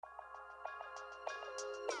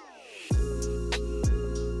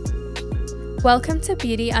Welcome to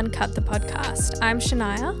Beauty Uncut, the podcast. I'm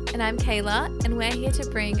Shania. And I'm Kayla, and we're here to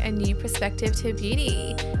bring a new perspective to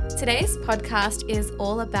beauty. Today's podcast is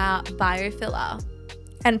all about biofiller.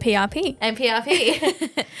 And PRP.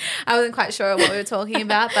 I wasn't quite sure what we were talking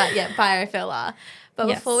about, but yeah, biofiller. But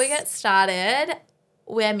before we get started,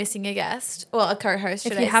 we're missing a guest, or a co-host,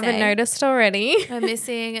 should I say. If you haven't noticed already. We're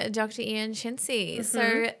missing Dr. Ian Shinsey. Mm-hmm.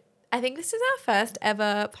 So I think this is our first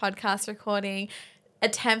ever podcast recording,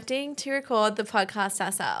 attempting to record the podcast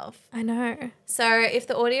ourselves. I know. So if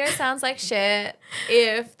the audio sounds like shit,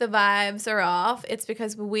 if the vibes are off, it's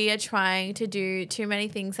because we are trying to do too many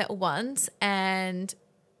things at once, and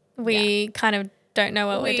we kind of don't know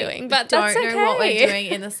what we're doing, but that's okay. Don't know what we're doing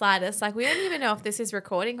in the slightest. Like, we don't even know if this is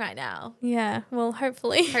recording right now. Yeah, well,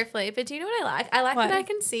 hopefully. But do you know what I like? I like that I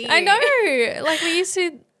can see you. I know. Like, we used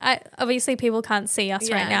to, obviously people can't see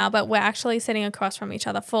us right now, but we're actually sitting across from each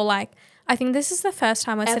other for like, I think this is the first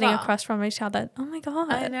time we're sitting across from each other. Oh my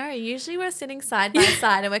God. I know. Usually we're sitting side by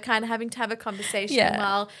side and we're kind of having to have a conversation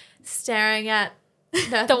while staring at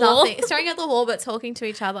the wall. Staring at the wall but talking to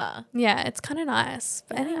each other. Yeah, it's kind of nice.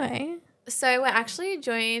 But anyway. So we're actually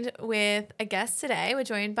joined with a guest today. We're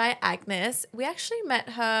joined by Agnes. We actually met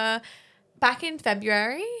her back in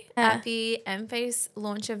February at the M-Face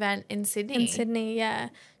launch event in Sydney. Yeah.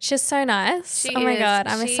 She's so nice. My God.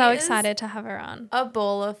 I'm so excited to have her on. A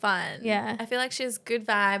ball of fun. Yeah. I feel like she has good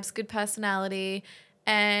vibes, good personality.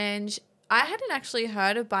 And I hadn't actually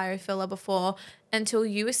heard of biofiller before until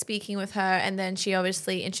you were speaking with her, and then she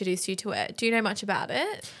obviously introduced you to it. Do you know much about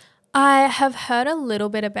it? I have heard a little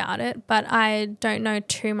bit about it, but I don't know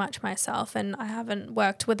too much myself, and I haven't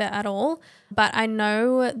worked with it at all. But I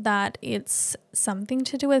know that it's something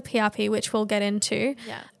to do with PRP, which we'll get into.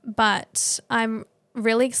 Yeah. But I'm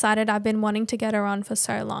really excited. I've been wanting to get her on for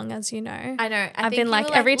so long, as you know. I know. I've been like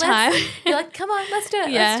every time. You're like, come on, let's do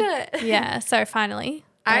it. Yeah. Let's do it. Yeah. So finally.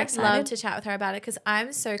 I'd love to chat with her about it because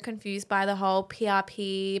I'm so confused by the whole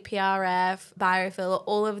PRP, PRF, biofiller,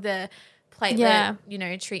 all of the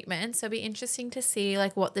platelet, treatment. So it'd be interesting to see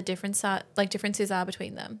like what the differences are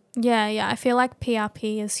between them. Yeah. I feel like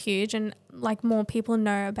PRP is huge, and like more people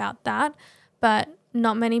know about that, but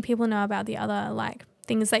not many people know about the other like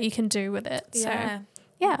things that you can do with it. Yeah. So,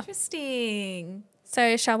 yeah. Interesting.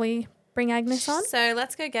 So shall we bring Agnes on? So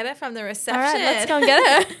let's go get her from the reception. All right, let's go and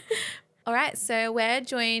get her. All right, so we're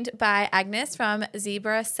joined by Agnes from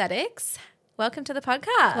Zebra Aesthetics. Welcome to the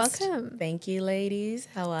podcast. Welcome. Thank you, ladies.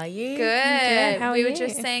 How are you? Good. How are we were you?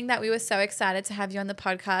 just saying that we were so excited to have you on the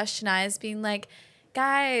podcast. Shania's been like,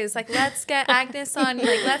 guys, like, let's get Agnes on.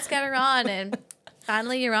 Like, let's get her on. And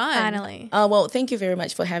finally you're on. Finally. Well, thank you very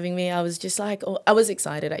much for having me. I was just like, I was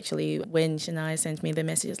excited actually when Shania sent me the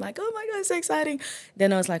messages like, oh my God, so exciting.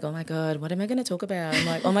 Then I was like, oh my God, what am I going to talk about? I'm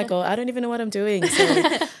like, oh my God, I don't even know what I'm doing.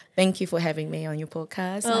 So thank you for having me on your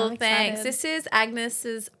podcast. Well, thanks. This is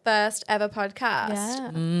Agnes's first ever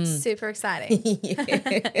podcast. Yeah. Super exciting.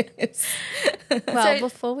 Yes. Well,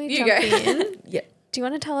 before we jump in, Yeah. do you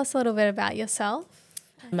want to tell us a little bit about yourself?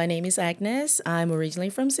 My name is Agnes. I'm originally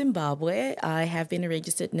from Zimbabwe. I have been a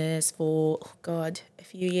registered nurse for, a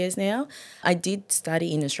few years now. I did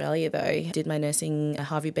study in Australia though. Did my nursing at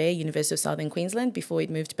Harvey Bay, University of Southern Queensland, before we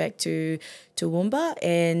moved back to Toowoomba.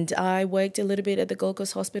 And I worked a little bit at the Gold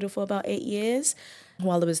Coast Hospital for about 8 years.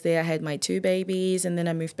 While I was there, I had my 2 babies, and then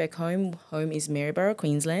I moved back home. Home is Maryborough,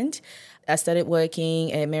 Queensland. I started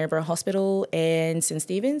working at Maryborough Hospital and St.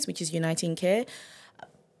 Stephen's, which is Uniting Care.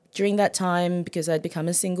 During that time, because I'd become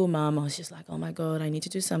a single mom, I was just like, oh my God, I need to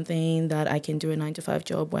do something that I can do a 9-to-5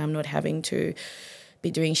 job where I'm not having to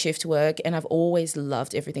be doing shift work. And I've always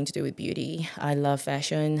loved everything to do with beauty. I love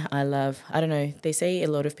fashion. I don't know, they say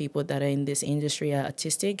a lot of people that are in this industry are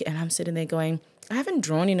artistic, and I'm sitting there going, I haven't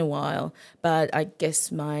drawn in a while, but I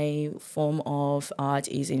guess my form of art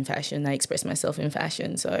is in fashion. I express myself in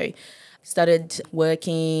fashion. So started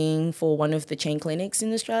working for one of the chain clinics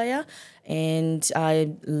in Australia, and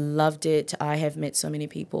I loved it. I have met so many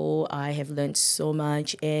people. I have learned so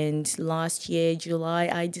much. And last year, July,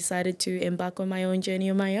 I decided to embark on my own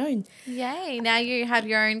journey on my own. Yay. Now you have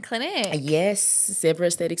your own clinic. Yes, Zebra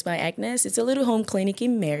Aesthetics by Agnes. It's a little home clinic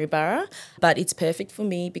in Maryborough, but it's perfect for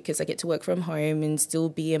me because I get to work from home and still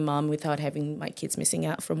be a mum without having my kids missing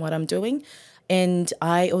out from what I'm doing. And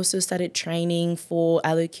I also started training for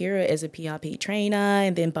Alocuro as a PRP trainer,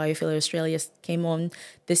 and then Biofiller Australia came on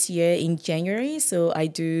this year in January. So I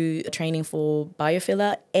do training for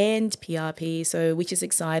Biofiller and PRP, so which is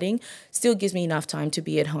exciting. Still gives me enough time to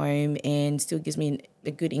be at home and still gives me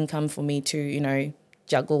a good income for me to,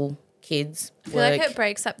 juggle kids, I feel like it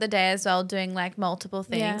breaks up the day as well, doing like multiple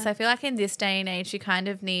things. Yeah. I feel like in this day and age, you kind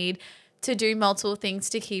of need to do multiple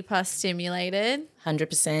things to keep us stimulated.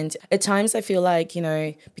 100%. At times I feel like, you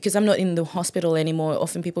know, because I'm not in the hospital anymore,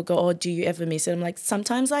 often people go, oh, do you ever miss it? I'm like,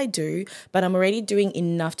 sometimes I do, but I'm already doing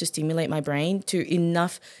enough to stimulate my brain, to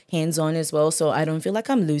enough hands-on as well, so I don't feel like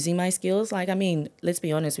I'm losing my skills. Like, I mean, let's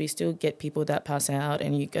be honest, we still get people that pass out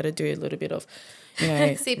and you got to do a little bit of, you know.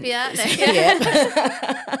 CPR? No.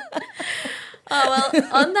 Yeah. Oh,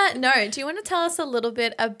 well, on that note, do you want to tell us a little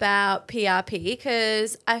bit about PRP?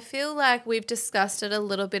 Because I feel like we've discussed it a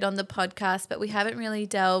little bit on the podcast, but we haven't really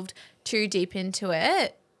delved too deep into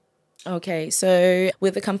it. Okay, so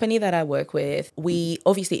with the company that I work with, we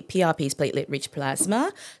obviously PRP is platelet-rich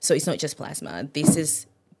plasma, so it's not just plasma.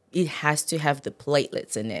 It has to have the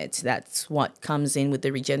platelets in it. That's what comes in with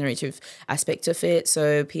the regenerative aspect of it.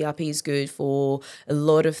 So PRP is good for a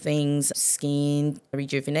lot of things: skin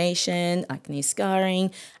rejuvenation, acne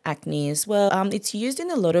scarring, acne as well. It's used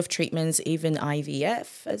in a lot of treatments, even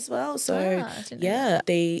IVF as well. So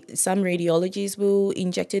some radiologies will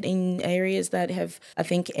inject it in areas that have, I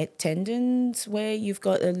think, tendons where you've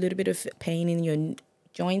got a little bit of pain in your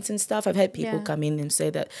joints and stuff. I've had people come in and say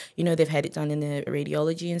that, you know, they've had it done in the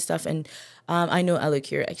radiology and stuff. And I know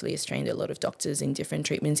Alocuro actually has trained a lot of doctors in different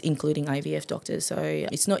treatments, including IVF doctors. So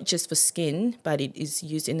it's not just for skin, but it is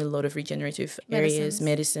used in a lot of regenerative areas,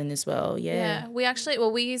 medicine as well. Yeah.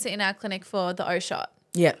 We use it in our clinic for the O shot.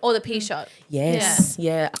 Yeah. Or the P shot. Yes.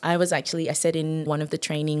 Yeah. I sat in one of the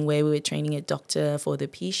training where we were training a doctor for the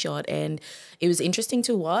P shot, and it was interesting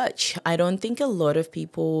to watch. I don't think a lot of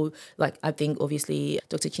people, like, I think obviously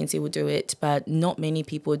Dr. Chinsey will do it, but not many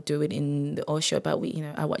people do it in the O shot. But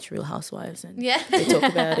I watch Real Housewives and they talk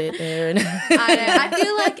about it there. And I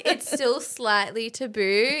feel like it's still slightly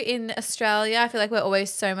taboo in Australia. I feel like we're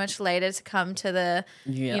always so much later to come to the,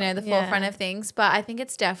 the forefront of things. But I think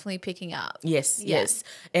it's definitely picking up. Yes.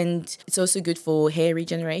 And it's also good for hair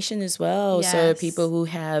regeneration as well. Yes. So people who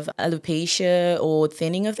have alopecia or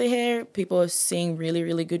thinning of the hair, people are seeing really,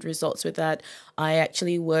 really good results with that. I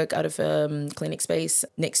actually work out of a clinic space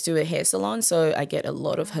next to a hair salon, so I get a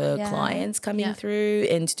lot of her clients coming through,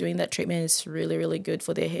 and doing that treatment is really, really good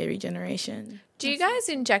for their hair regeneration. Do you guys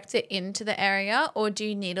inject it into the area, or do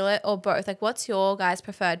you needle it, or both? Like, what's your guys'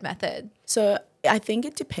 preferred method? So I think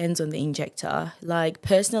it depends on the injector. Like,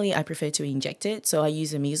 personally, I prefer to inject it. So I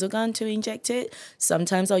use a mesogun to inject it.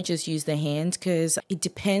 Sometimes I'll just use the hand because it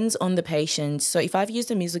depends on the patient. So if I've used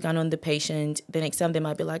a mesogun on the patient, the next time they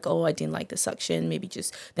might be like, oh, I didn't like the suction.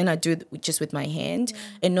 Then I do it just with my hand.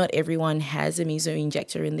 And not everyone has a meso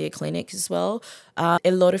injector in their clinic as well.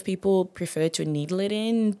 A lot of people prefer to needle it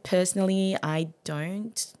in. Personally, I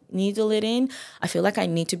don't needle it in. I feel like I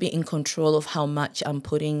need to be in control of how much I'm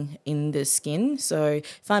putting in the skin. So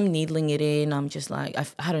if I'm needling it in, I'm just like,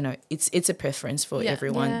 I don't know. It's a preference for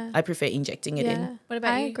everyone. Yeah. I prefer injecting it in. What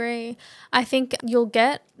about you? I agree. I think you'll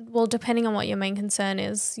get, depending on what your main concern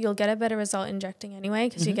is, you'll get a better result injecting anyway,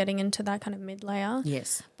 because you're getting into that kind of mid layer.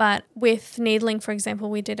 Yes. But with needling, for example,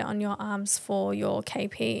 we did it on your arms for your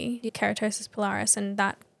KP, your keratosis pilaris, and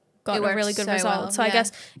that got a really good result. Well, so I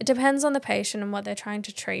guess it depends on the patient and what they're trying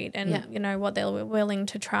to treat, and what they're willing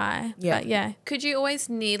to try. But could you always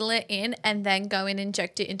needle it in and then go and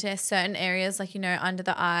inject it into certain areas, like, under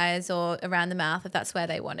the eyes or around the mouth, if that's where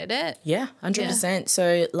they wanted it? Yeah, 100%.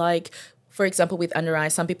 So like, for example, with under eye,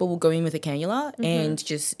 some people will go in with a cannula and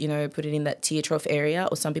just, put it in that tear trough area,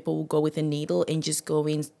 or some people will go with a needle and just go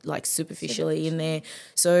in like superficially in there.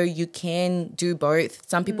 So you can do both.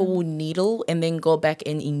 Some people will needle and then go back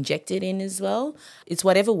and inject it in as well. It's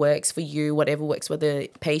whatever works for you, whatever works for the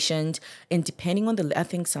patient. And depending on I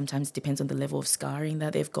think sometimes it depends on the level of scarring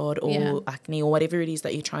that they've got, or acne, or whatever it is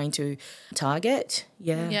that you're trying to target.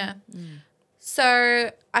 Yeah.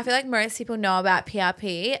 So I feel like most people know about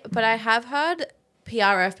PRP, but I have heard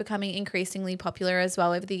PRF becoming increasingly popular as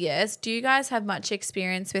well over the years. Do you guys have much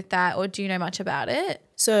experience with that, or do you know much about it?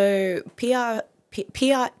 So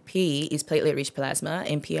PRP is platelet-rich plasma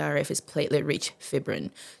and PRF is platelet-rich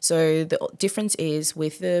fibrin. So the difference is,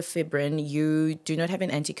 with the fibrin, you do not have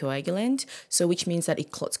an anticoagulant, so which means that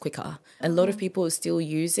it clots quicker. A lot of people still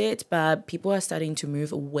use it, but people are starting to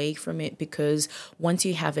move away from it, because once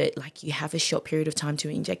you have it, like, you have a short period of time to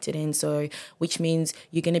inject it in, so which means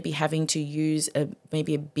you're going to be having to use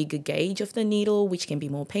maybe a bigger gauge of the needle, which can be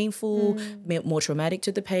more painful, more traumatic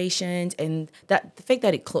to the patient, and the fact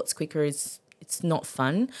that it clots quicker it's not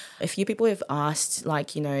fun. A few people have asked,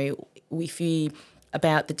 like,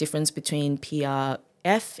 about the difference between PRP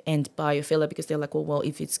and biofiller, because they're like, well,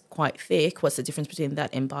 if it's quite thick, what's the difference between that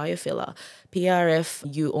and biofiller?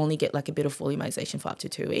 PRF, you only get like a bit of volumization for up to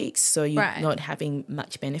 2 weeks, so you're not having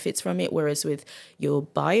much benefits from it. Whereas with your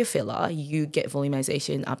biofiller, you get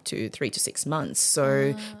volumization up to 3 to 6 months.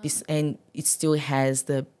 So and it still has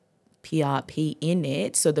the PRP in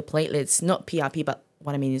it. So the platelets, not PRP, but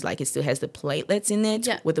what I mean is like it still has the platelets in it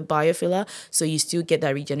with the biofiller. So you still get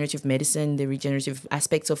that regenerative medicine, the regenerative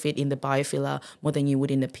aspects of it in the biofiller more than you would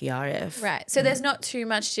in the PRF. Right. So there's not too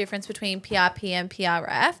much difference between PRP and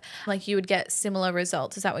PRF. Like you would get similar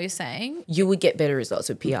results. Is that what you're saying? You would get better results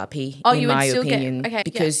with PRP, Oh, in you would my still opinion. get, okay,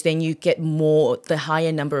 because then you get more, the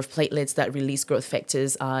higher number of platelets that release growth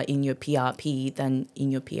factors are in your PRP than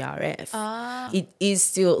in your PRF. It is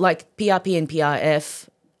still like PRP and PRF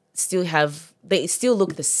they still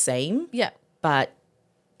look the same, but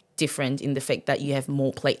different in the fact that you have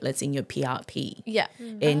more platelets in your PRP. Yeah.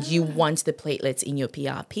 And you want the platelets in your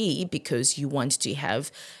PRP because you want to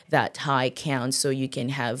have that high count so you can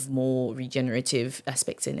have more regenerative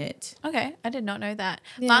aspects in it. Okay. I did not know that.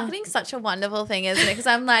 Yeah. Marketing's such a wonderful thing, isn't it? Because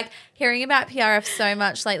I'm like hearing about PRF so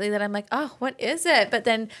much lately that I'm like, oh, what is it? But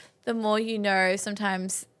then the more you know,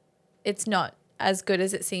 sometimes it's not as good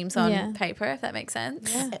as it seems on paper, if that makes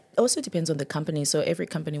sense. Yeah. It also depends on the company. So every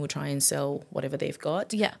company will try and sell whatever they've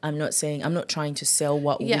got. Yeah. I'm not trying to sell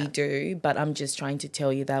what we do, but I'm just trying to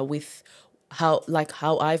tell you that with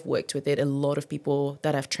how I've worked with it, a lot of people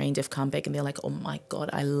that I've trained have come back and they're like, oh my God,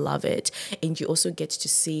 I love it. And you also get to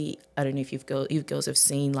see, I don't know if you girls have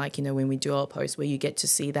seen, like, you know, when we do our posts where you get to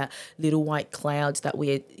see that little white clouds that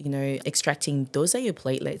we're, you know, extracting, those are your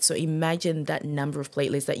platelets. So imagine that number of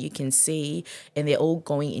platelets that you can see and they're all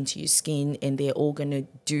going into your skin and they're all going to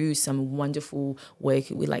do some wonderful work.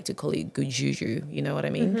 We like to call it good juju, you know what I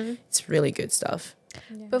mean? Mm-hmm. It's really good stuff.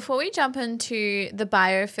 Yeah. Before we jump into the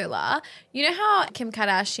biofiller, you know how Kim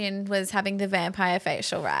Kardashian was having the vampire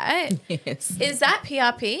facial, right? Yes. Is that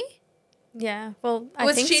PRP? Yeah. Well, I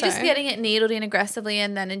think was she so. just getting it needled in aggressively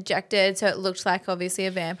and then injected so it looked like obviously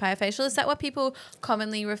a vampire facial? Is that what people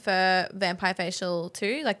commonly refer vampire facial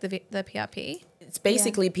to, like the PRP? It's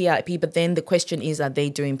basically PRP, but then the question is, are they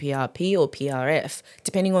doing PRP or PRF?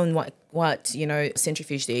 Depending on what you know,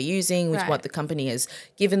 centrifuge they're using, with what the company has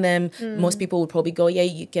given them. Most people would probably go, yeah,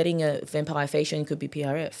 you're getting a vampire facial and it could be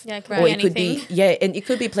PRF. Yeah, it could be anything. And it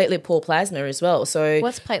could be platelet poor plasma as well. So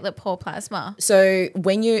what's platelet poor plasma? So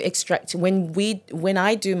when you extract, when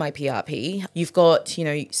I do my PRP, you've got, you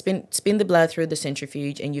know, you spin the blood through the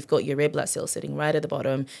centrifuge and you've got your red blood cells sitting right at the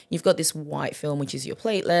bottom. You've got this white film, which is your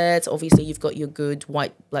platelets. Obviously, you've got your good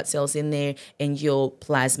white blood cells in there and your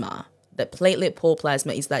plasma. The platelet poor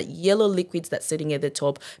plasma is that yellow liquids that's sitting at the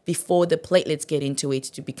top before the platelets get into it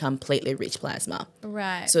to become platelet-rich plasma.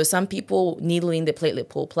 Right. So some people needle in the platelet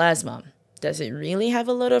poor plasma. Does it really have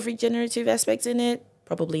a lot of regenerative aspects in it?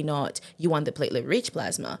 Probably not. You want the platelet-rich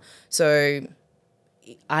plasma. So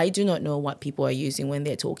I do not know what people are using when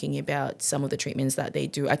they're talking about some of the treatments that they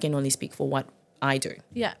do. I can only speak for what I do.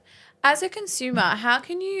 Yeah. As a consumer, how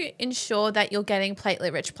can you ensure that you're getting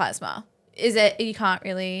platelet-rich plasma? Is it you can't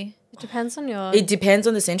really... It depends on your... It depends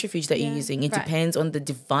on the centrifuge that you're using. It depends on the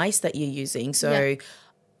device that you're using. So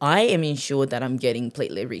I am ensured that I'm getting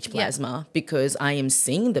platelet-rich plasma because I am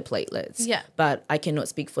seeing the platelets. Yeah. But I cannot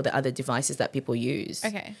speak for the other devices that people use.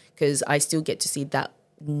 Okay. Because I still get to see that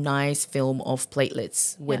nice film of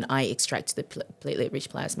platelets when I extract the platelet-rich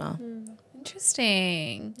plasma.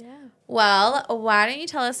 Interesting. Yeah. Well, why don't you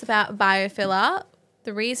tell us about biofiller?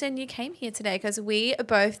 The reason you came here today, because we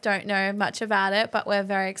both don't know much about it, but we're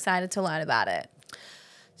very excited to learn about it.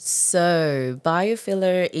 So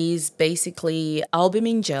biofiller is basically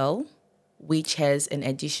albumin gel, which has an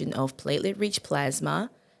addition of platelet-rich plasma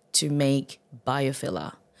to make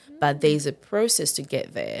biofiller. But there's a process to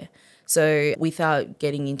get there. So without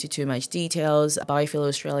getting into too much details, Biofiller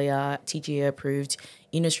Australia, TGA approved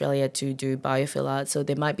in Australia to do biofiller. So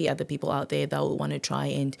there might be other people out there that will want to try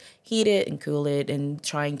and heat it and cool it and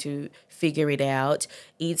trying to figure it out.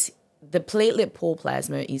 It's the platelet poor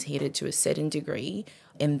plasma is heated to a certain degree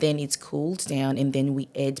and then it's cooled down and then we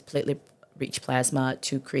add platelet-rich plasma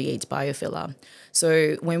to create biofiller.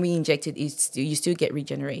 So when we inject it, you still get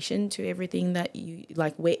regeneration to everything that you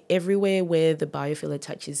like. Everywhere where the biofiller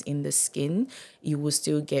touches in the skin, you will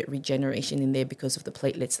still get regeneration in there because of the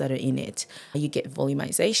platelets that are in it. You get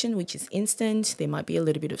volumization, which is instant. There might be a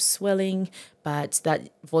little bit of swelling, but that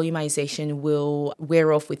volumization will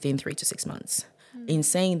wear off within 3 to 6 months. In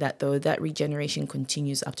saying that, though, that regeneration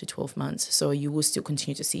continues up to 12 months. So you will still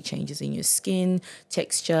continue to see changes in your skin,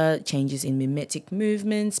 texture, changes in mimetic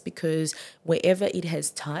movements, because wherever it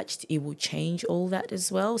has touched, it will change all that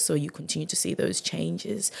as well. So you continue to see those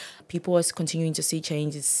changes. People are continuing to see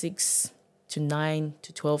changes 6 to 9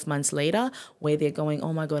 to 12 months later, where they're going,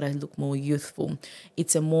 oh my God, I look more youthful.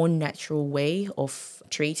 It's a more natural way of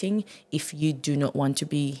treating if you do not want to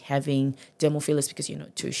be having dermal fillers because you're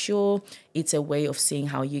not too sure. It's a way of seeing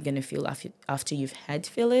how you're going to feel after you've had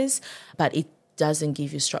fillers, but it doesn't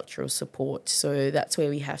give you structural support. So that's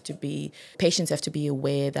where patients have to be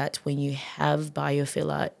aware that when you have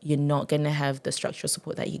biofiller, you're not going to have the structural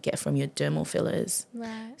support that you get from your dermal fillers.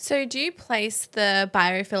 Right. So do you place the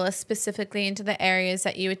biofiller specifically into the areas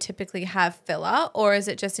that you would typically have filler, or is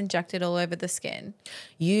it just injected all over the skin?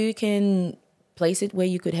 You can place it where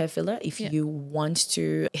you could have filler if you want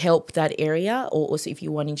to help that area, or also if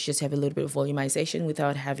you're wanting to just have a little bit of volumization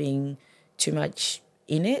without having too much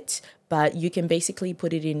in it. But you can basically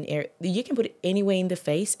put it you can put it anywhere in the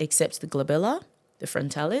face except the glabella, the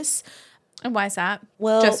frontalis. And why is that?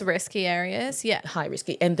 Well, just risky areas? Yeah. High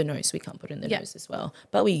risky. And the nose, we can't put it in the nose as well.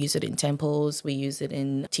 But we use it in temples, we use it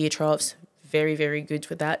in tear troughs. Very, very good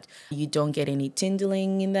for that. You don't get any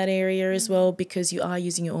tindling in that area as well because you are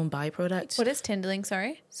using your own byproduct. What is tindling,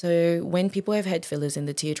 sorry? So when people have had fillers in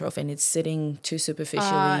the tear trough and it's sitting too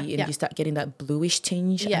superficially and you start getting that bluish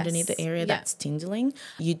tinge underneath the area, that's tindling.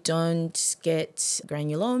 You don't get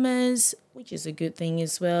granulomas, which is a good thing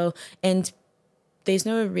as well. And there's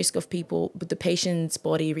no risk of the patient's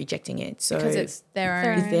body rejecting it. So because it's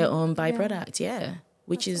their own byproduct,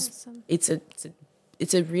 which That's is awesome.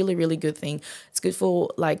 it's a really, really good thing. It's good for,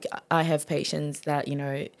 like, I have patients that,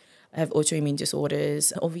 have autoimmune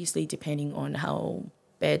disorders, obviously depending on how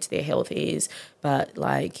bad their health is, but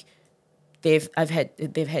like they've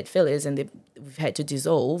had fillers and we've had to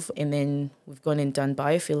dissolve, and then we've gone and done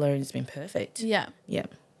biofiller and it's been perfect. Yeah. Yeah.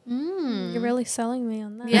 You're really selling me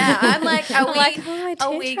on that. Yeah, I'm like, are we tear going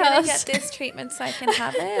to troughs. get this treatment so I can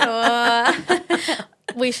have it?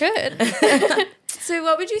 Or We should. So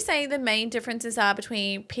what would you say the main differences are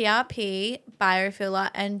between PRP, biofiller,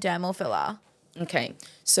 and dermal filler? Okay,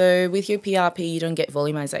 so with your PRP, you don't get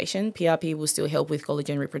volumization. PRP will still help with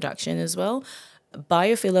collagen reproduction as well.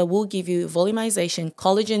 Biofiller will give you volumization,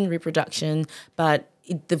 collagen reproduction, but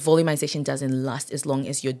the volumization doesn't last as long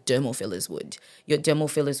as your dermal fillers would. Your dermal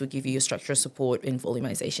fillers will give you your structural support and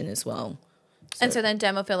volumization as well. And so then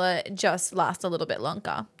dermal filler just lasts a little bit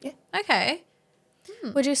longer. Yeah. Okay.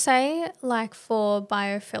 Would you say, like, for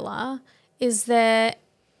biofiller,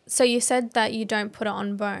 so you said that you don't put it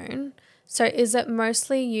on bone. So is it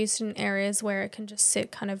mostly used in areas where it can just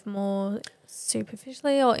sit kind of more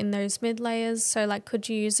superficially or in those mid layers? So, like, could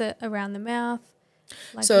you use it around the mouth?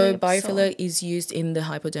 Like So lips biofiller is used in the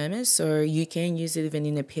hypodermis, so you can use it even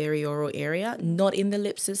in the perioral area, not in the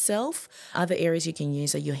lips itself. Other areas you can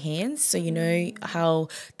use are your hands. So you know how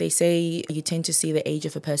they say you tend to see the age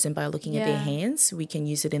of a person by looking at their hands? We can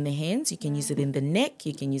use it in the hands. You can use it in the neck.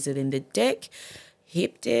 You can use it in the deck.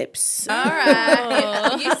 Hip dips. All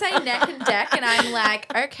right. You say neck and deck, and I'm like,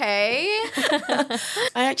 okay.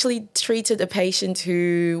 I actually treated a patient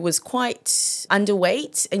who was quite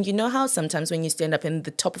underweight, and you know how sometimes when you stand up and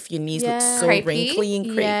the top of your knees looks so Crepey. wrinkly and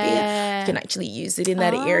creepy, Yeah. you can actually use it in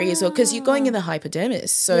that area as well because you're going in the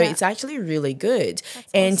hypodermis, so it's actually really good.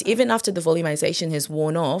 And even after the volumization has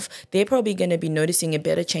worn off, they're probably going to be noticing a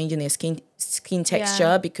better change in their skin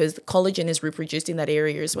texture because the collagen is reproduced in that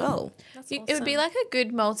area as well. It would be like a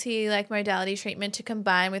good modality treatment to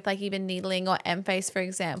combine with like even needling or M-face, for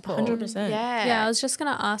example. 100%. Yeah, I was just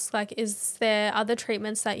going to ask, like, is there other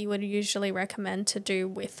treatments that you would usually recommend to do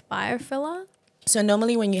with biofiller? So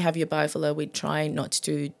normally when you have your biofiller, we try not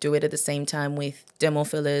to do it at the same time with dermal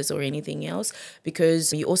fillers or anything else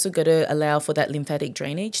because you also got to allow for that lymphatic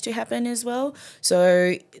drainage to happen as well.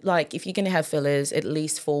 So like if you're going to have fillers, at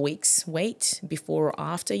least 4 weeks wait before or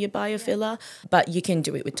after your biofiller, but you can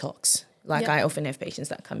do it with tox. Like I often have patients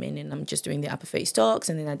that come in and I'm just doing the upper face tox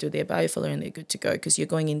and then I do their biofiller and they're good to go because you're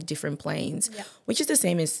going in different planes, which is the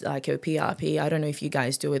same as like a PRP. I don't know if you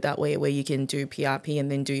guys do it that way where you can do PRP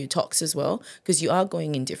and then do your tox as well because you are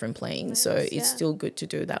going in different planes. So it's still good to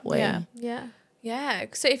do that way. Yeah.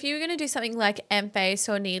 So if you were going to do something like M-face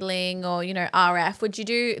or needling or, RF, would you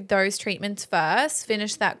do those treatments first,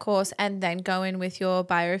 finish that course and then go in with your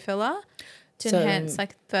biofiller to enhance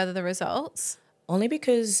further the results? Only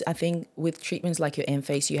because I think with treatments like your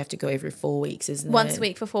M-face, you have to go every 4 weeks, isn't it? Once a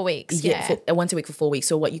week for 4 weeks. Once a week for 4 weeks.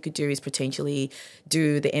 So what you could do is potentially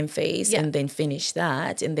do the M-face and then finish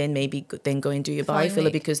that and then maybe then go and do your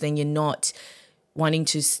biofiller because then you're not wanting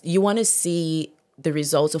to, you want to see the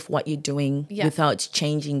results of what you're doing without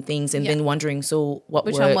changing things and then wondering, so which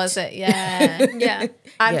worked? one was it? Yeah. Yeah.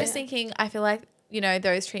 I'm just thinking, I feel like, you know,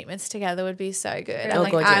 those treatments together would be so good. I'm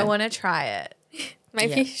like, God, I want to try it.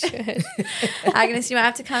 Maybe you should. Agnes, you might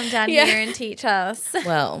have to come down here and teach us.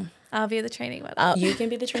 Well, I'll be the training model. you can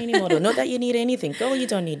be the training model. Not that you need anything. Girl, you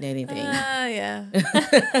don't need anything. Yeah.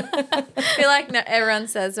 I feel like everyone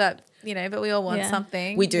says that, you know, but we all want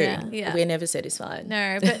something. We do. Yeah. We're never satisfied.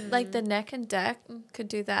 No, but like the neck and deck could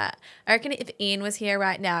do that. I reckon if Ian was here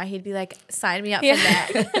right now, he'd be like, sign me up for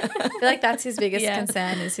neck. I feel like that's his biggest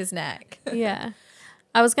concern is his neck. Yeah.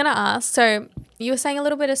 I was going to ask, so you were saying a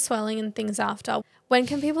little bit of swelling and things after. When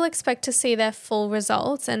can people expect to see their full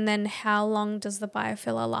results, and then how long does the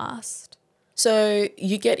biofiller last? So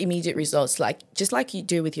you get immediate results, just like you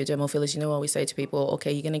do with your dermal fillers. You know, I always say to people,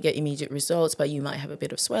 okay, you're going to get immediate results, but you might have a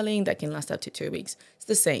bit of swelling that can last up to 2 weeks. It's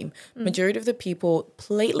the same. Majority of the people,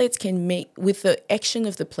 platelets can make, with the action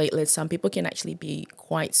of the platelets, some people can actually be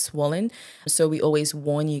quite swollen. So we always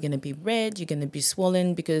warn you're going to be red, you're going to be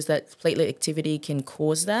swollen, because that platelet activity can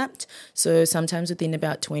cause that. So sometimes within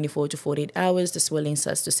about 24 to 48 hours, the swelling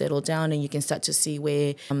starts to settle down and you can start to see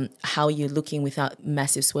where how you're looking without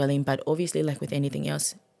massive swelling. But obviously, like with anything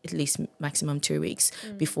else, at least maximum 2 weeks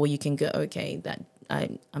before you can go, okay, that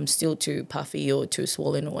I'm still too puffy or too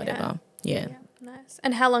swollen or whatever. Yeah. Nice.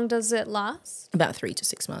 And how long does it last? About 3 to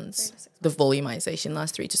 6 months. The volumization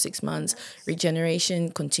lasts 3 to 6 months. Nice.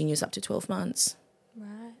 Regeneration continues up to 12 months.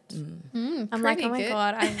 Right. I'm like, oh my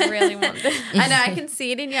God, I really want this. I know, I can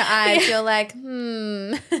see it in your eyes. You're like,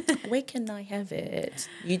 Where can I have it?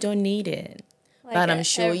 You don't need it. Like, but I'm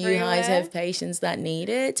sure everywhere. you guys have patients that need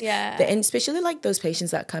it. Yeah. And especially like those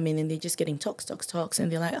patients that come in and they're just getting talks.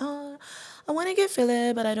 And they're like, oh, I want to get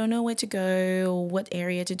filler, but I don't know where to go or what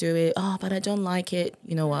area to do it. Oh, but I don't like it.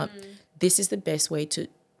 You know what? This is the best way to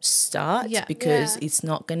start because it's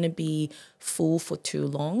not going to be full for too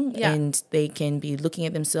long and they can be looking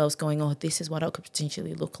at themselves going, oh, this is what I could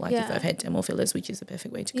potentially look like if I've had dermal fillers, which is the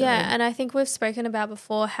perfect way to go. Yeah, and I think we've spoken about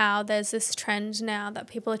before how there's this trend now that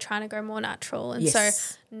people are trying to go more natural, and so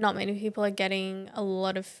not many people are getting a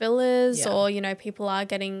lot of fillers or, you know, people are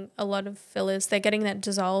getting a lot of fillers. They're getting that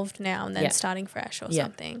dissolved now and then starting fresh or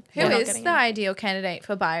something. Who is the ideal candidate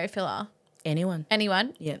for biofiller? Anyone.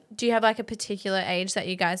 Yeah. Do you have like a particular age that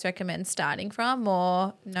you guys recommend starting from,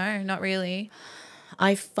 or no, not really?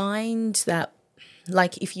 I find that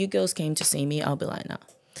like if you girls came to see me, I'll be like, no,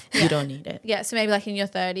 you don't need it. Yeah, so maybe like in your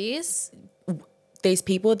 30s. There's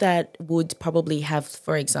people that would probably have,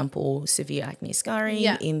 for example, severe acne scarring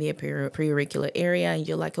in their preauricular area, and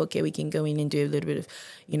you're like, okay, we can go in and do a little bit of,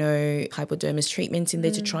 you know, hypodermis treatments in there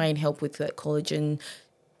to try and help with that collagen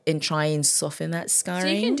and try and soften that scarring. So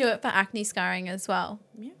you can do it for acne scarring as well.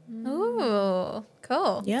 Yeah. Ooh,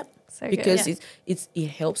 cool. Yep. So because it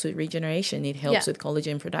helps with regeneration. It helps with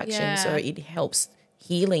collagen production. Yeah. So it helps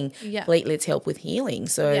healing. Yeah. Platelets help with healing.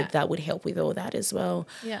 So that would help with all that as well.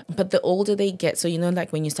 Yeah. But the older they get, so you know,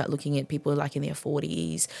 like when you start looking at people like in their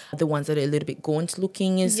 40s, the ones that are a little bit gaunt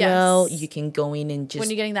looking as well, you can go in and just... When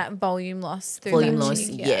you're getting that volume loss through volume that loss,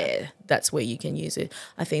 cheek, that's where you can use it.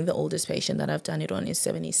 I think the oldest patient that I've done it on is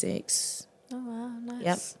 76. Oh, wow, nice.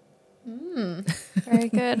 Yep. Very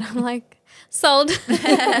good. I'm like, sold.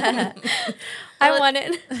 I want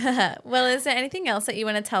it. Well, is there anything else that you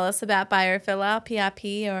want to tell us about biofiller,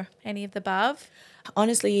 PRP, or any of the above?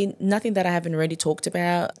 Honestly, nothing that I haven't already talked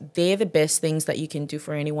about. They're the best things that you can do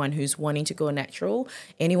for anyone who's wanting to go natural.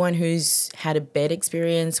 Anyone who's had a bad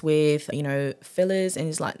experience with, you know, fillers and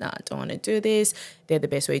is like, nah, I don't want to do this. They're the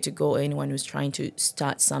best way to go. Anyone who's trying to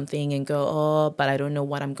start something and go, oh, but I don't know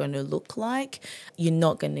what I'm going to look like. You're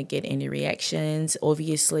not going to get any reactions.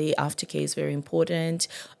 Obviously, aftercare is very important.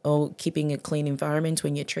 Or keeping a clean environment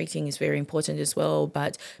when you're treating is very important as well.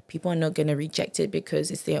 But people are not going to reject it because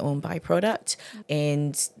it's their own byproduct.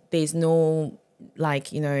 And there's no,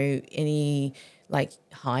 like, you know, any like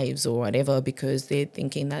hives or whatever because they're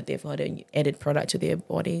thinking that they've got an added product to their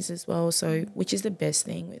bodies as well. So, which is the best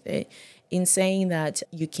thing with it. In saying that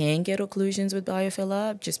you can get occlusions with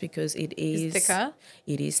biofiller just because it is thicker.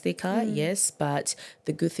 It is thicker, yes. But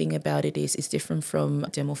the good thing about it is it's different from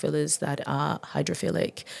dermal fillers that are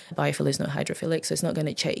hydrophilic. Biofiller is not hydrophilic, so it's not going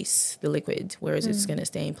to chase the liquid, whereas it's going to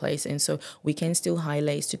stay in place. And so we can still high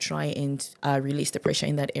lace to try and release the pressure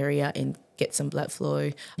in that area and get some blood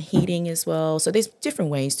flow, heating as well. So there's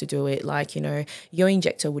different ways to do it. Like, you know, your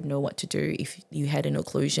injector would know what to do if you had an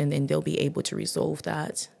occlusion, and they'll be able to resolve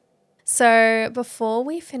that. So before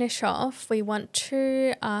we finish off, we want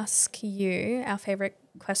to ask you our favourite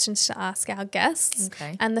questions to ask our guests.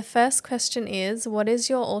 Okay. And the first question is, what is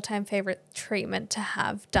your all-time favourite treatment to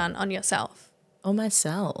have done on yourself? On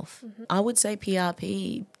myself, I would say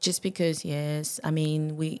PRP just because, yes, I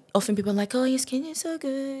mean, people are like, oh, your skin is so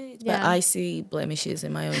good. But Yeah. I see blemishes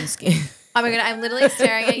in my own skin. Oh my God, I'm literally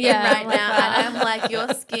staring at you Yeah, right like now that. and I'm like, your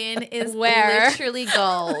skin is Where? literally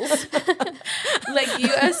gold. Like you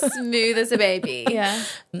are smooth as a baby. Yeah.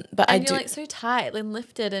 But And you're like so tight and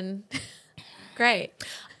lifted and great.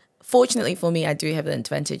 Fortunately for me, I do have the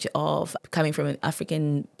advantage of coming from an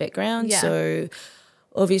African background. Yeah. So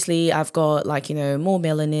obviously I've got more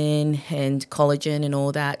melanin and collagen and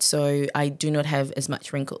all that. So I do not have as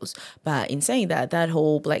much wrinkles. But in saying that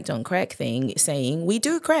whole black don't crack thing, saying we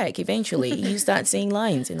do crack eventually. You start seeing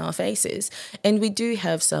lines in our faces. And we do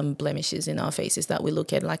have some blemishes in our faces that we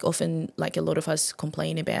look at. Often a lot of us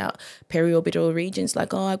complain about periorbital regions, I've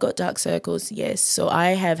got dark circles. Yes. So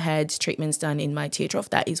I have had treatments done in my tear trough.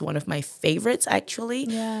 That is one of my favorites actually.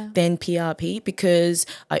 Yeah. Than PRP because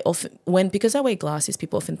because I wear glasses,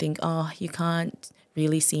 people often think, oh, you can't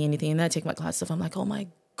really see anything. And then I take my glasses off. I'm like, oh my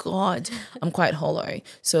God, I'm quite hollow.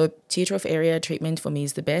 So tear trough area treatment for me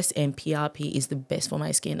is the best, and PRP is the best for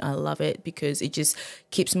my skin. I love it because it just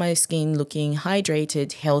keeps my skin looking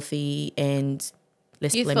hydrated, healthy, and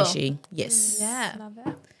less Youthful. blemishy. Yes. Yeah.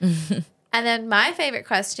 Love it. And then my favorite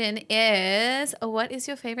question is, what is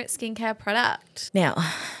your favorite skincare product? Now,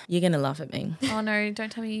 you're going to laugh at me. Oh no,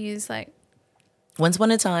 don't tell me you use Once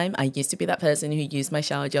upon a time, I used to be that person who used my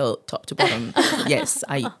shower gel top to bottom. Yes,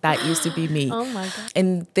 that used to be me. Oh my God.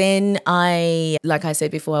 And then like I said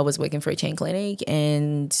before, I was working for a chain clinic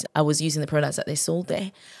and I was using the products that they sold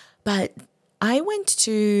there. But I went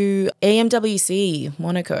to AMWC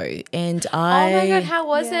Monaco and Oh my God, how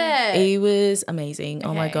was it? it was amazing.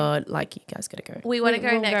 Oh my Okay. God, you guys got to go. We want to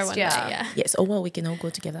go We'll next one year. day, yeah. Yes, we can all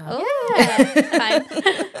go together. Oh, Fine.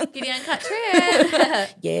 Giddy Uncut trip.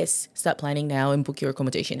 Yes, start planning now and book your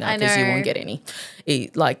accommodation now I because you know. won't get any.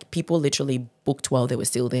 People literally booked while they were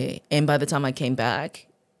still there. And by the time I came back,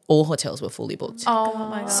 all hotels were fully booked. Oh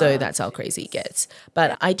my God. So that's how crazy it gets.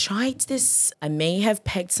 But I tried this. I may have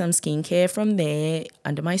packed some skincare from there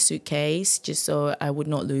under my suitcase just so I would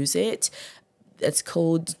not lose it. It's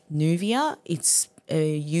called Nuvia. It's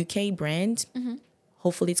a UK brand. Mm-hmm.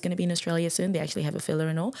 Hopefully it's going to be in Australia soon. They actually have a filler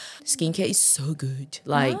and all. Skincare is so good.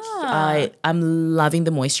 I'm loving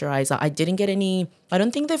the moisturizer. I didn't get any, I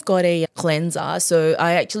don't think they've got a cleanser. So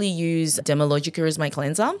I actually use Dermalogica as my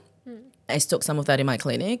cleanser. I stock some of that in my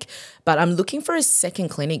clinic, but I'm looking for a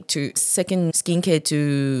second skincare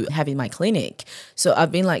to have in my clinic. So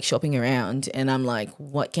I've been shopping around and I'm like,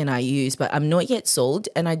 what can I use? But I'm not yet sold,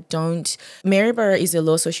 and Maryborough is a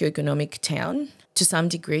low socioeconomic town to some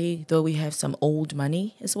degree, though we have some old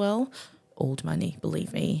money as well. Old money,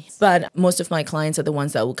 believe me. But most of my clients are the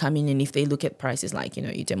ones that will come in, and if they look at prices your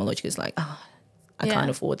Dermalogica is I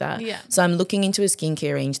can't afford that. Yeah. So I'm looking into a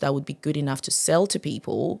skincare range that would be good enough to sell to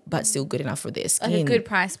people, but still good enough for their skin. Like a good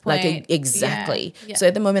price point. Exactly. Yeah. So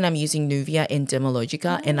at the moment I'm using Nuvia and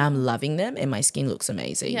Dermalogica and I'm loving them and my skin looks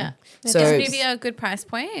amazing. Yeah. So Is Nuvia a good price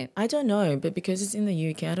point? I don't know, but because it's in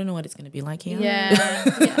the UK, I don't know what it's going to be like here. Yeah.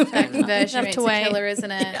 That conversion Have rate's to a wait. killer,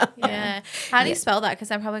 isn't it? Yeah. How do you spell that?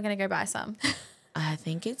 Because I'm probably going to go buy some. I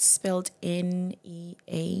think it's spelled Neauvia.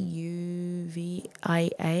 I'll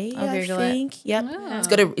I Google think. it. Yep. Oh. It's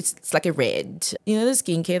got it's like a red. You know the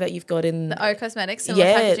skincare that you've got in The O Cosmetics, similar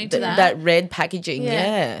packaging to that. that red packaging. Yeah.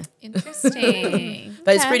 Yeah. Interesting.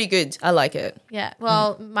 But it's pretty good. I like it. Yeah.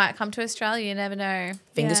 Well, might come to Australia. You never know.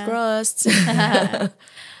 Fingers Yeah. crossed.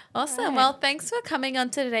 Awesome. Right. Well, thanks for coming on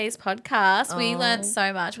to today's podcast. We learned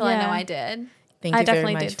so much. Well, I know Yeah. I did. Thank I you very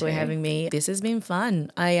definitely much did for too. having me. This has been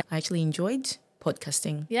fun. I actually enjoyed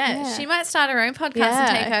podcasting. Yeah. Yeah. She might start her own podcast and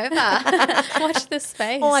take over. Watch this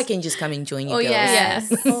space. Or I can just come and join you Oh, girls. yeah.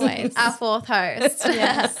 Yes, always. Our fourth host.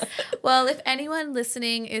 Yes. Well, if anyone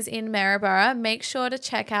listening is in Maryborough, make sure to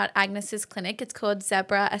check out Agnes's clinic. It's called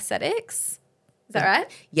Zebra Aesthetics. Is that right?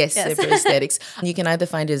 Yes, Yes. Zebra Aesthetics. You can either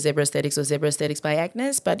find it as Zebra Aesthetics or Zebra Aesthetics by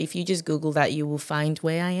Agnes, but if you just Google that, you will find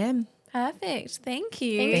where I am. Perfect. Thank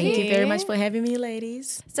you. Thank you very you. much for having me,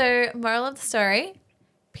 ladies. So, moral of the story,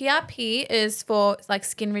 PRP is for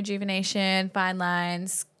skin rejuvenation, fine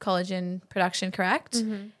lines, collagen production, correct?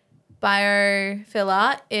 Mm-hmm.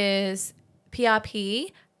 Biofiller is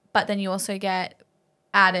PRP, but then you also get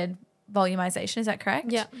added volumization. Is that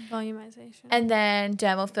correct? Yeah, volumization. And then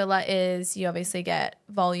dermal filler is you obviously get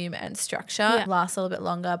volume and structure. Yeah. It lasts a little bit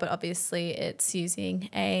longer, but obviously it's using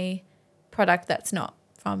a product that's not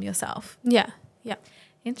from yourself. Yeah.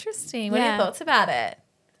 Interesting. What are your Yeah. thoughts about it?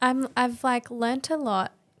 I've learnt a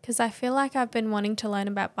lot because I feel like I've been wanting to learn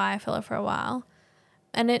about biofiller for a while,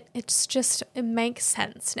 and it makes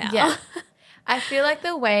sense now. Yeah. I feel like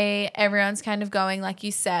the way everyone's kind of going, like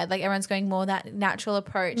you said, like everyone's going more that natural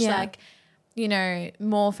approach, like, you know,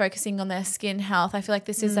 more focusing on their skin health. I feel like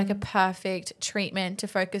this is like a perfect treatment to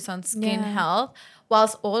focus on skin health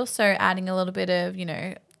whilst also adding a little bit of, you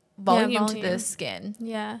know, volume to the skin.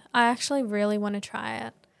 Yeah. I actually really want to try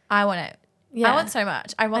it. I want it. Yeah. I want so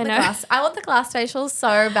much. I want the glass facial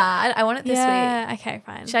so bad. I want it this week. Okay,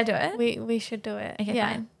 fine. Should I do it? We should do it. Okay,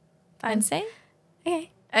 fine. Wednesday?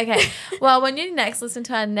 Okay. Well, when you next listen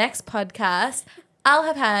to our next podcast, I'll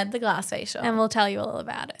have had the glass facial. And we'll tell you all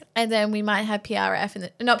about it. And then we might have PRF,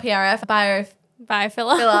 not PRF,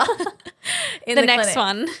 Biofiller. in the next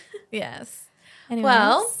clinic. One. Yes. Anyways.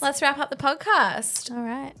 Well, let's wrap up the podcast. All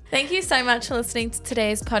right. Thank you so much for listening to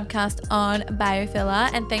today's podcast on Biofiller.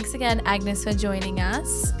 And thanks again, Agnes, for joining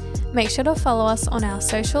us. Make sure to follow us on our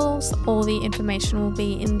socials. All the information will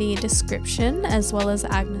be in the description, as well as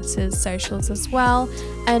Agnes's socials as well.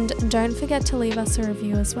 And don't forget to leave us a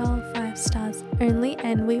review as well, 5 stars only.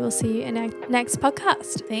 And we will see you in our next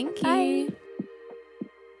podcast. Thank you. Bye.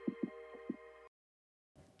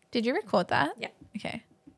 Did you record that? Yeah. Okay.